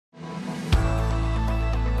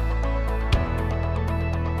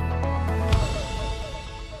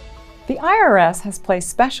The IRS has placed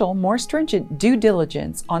special, more stringent due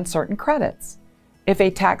diligence on certain credits. If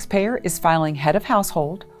a taxpayer is filing head of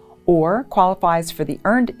household or qualifies for the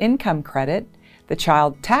Earned Income Credit, the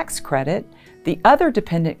Child Tax Credit, the Other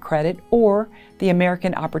Dependent Credit, or the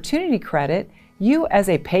American Opportunity Credit, you as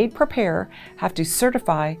a paid preparer have to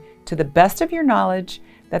certify to the best of your knowledge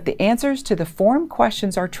that the answers to the form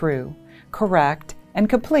questions are true, correct, and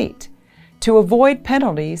complete. To avoid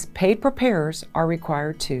penalties, paid preparers are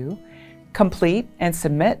required to complete and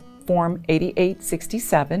submit Form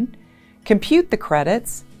 8867, compute the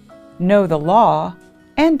credits, know the law,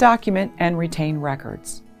 and document and retain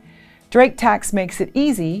records. Drake Tax makes it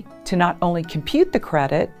easy to not only compute the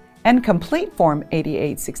credit and complete Form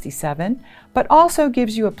 8867, but also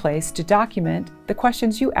gives you a place to document the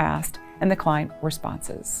questions you asked and the client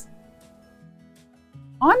responses.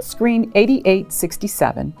 On screen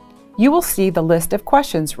 8867, you will see the list of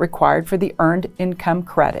questions required for the Earned Income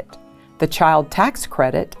Credit, the Child Tax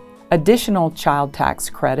Credit, Additional Child Tax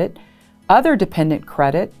Credit, Other Dependent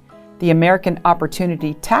Credit, the American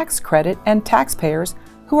Opportunity Tax Credit, and taxpayers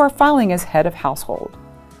who are filing as head of household.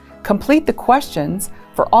 Complete the questions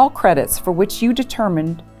for all credits for which you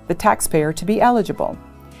determined the taxpayer to be eligible.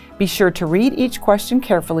 Be sure to read each question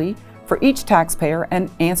carefully for each taxpayer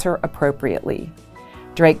and answer appropriately.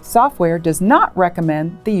 Drake Software does not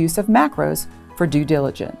recommend the use of macros for due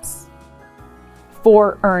diligence.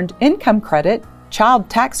 For Earned Income Credit, Child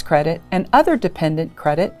Tax Credit, and Other Dependent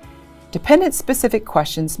Credit, dependent-specific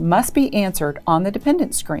questions must be answered on the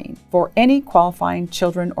dependent screen for any qualifying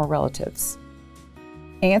children or relatives.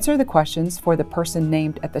 Answer the questions for the person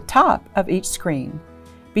named at the top of each screen.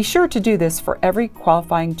 Be sure to do this for every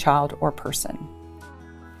qualifying child or person.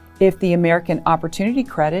 If the American Opportunity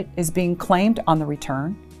Credit is being claimed on the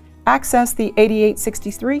return, access the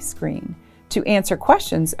 8863 screen to answer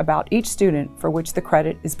questions about each student for which the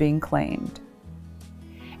credit is being claimed.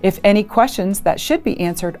 If any questions that should be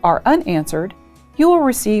answered are unanswered, you will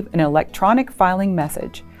receive an electronic filing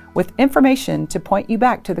message with information to point you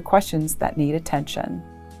back to the questions that need attention.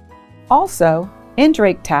 Also, in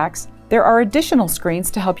Drake Tax, there are additional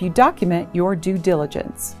screens to help you document your due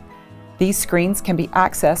diligence. These screens can be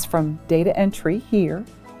accessed from data entry here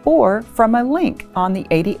or from a link on the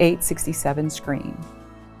 8867 screen.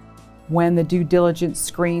 When the due diligence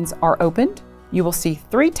screens are opened, you will see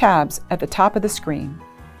 3 tabs at the top of the screen.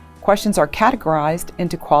 Questions are categorized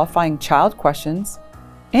into qualifying child questions,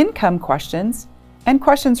 income questions, and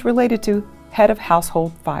questions related to head of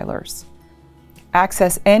household filers.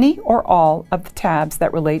 Access any or all of the tabs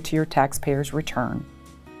that relate to your taxpayer's return.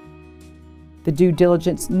 The Due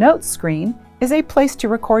Diligence Notes screen is a place to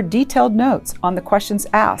record detailed notes on the questions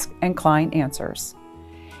asked and client answers.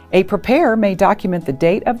 A preparer may document the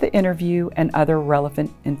date of the interview and other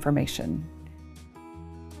relevant information.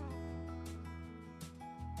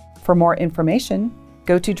 For more information,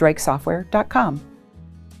 go to drakesoftware.com.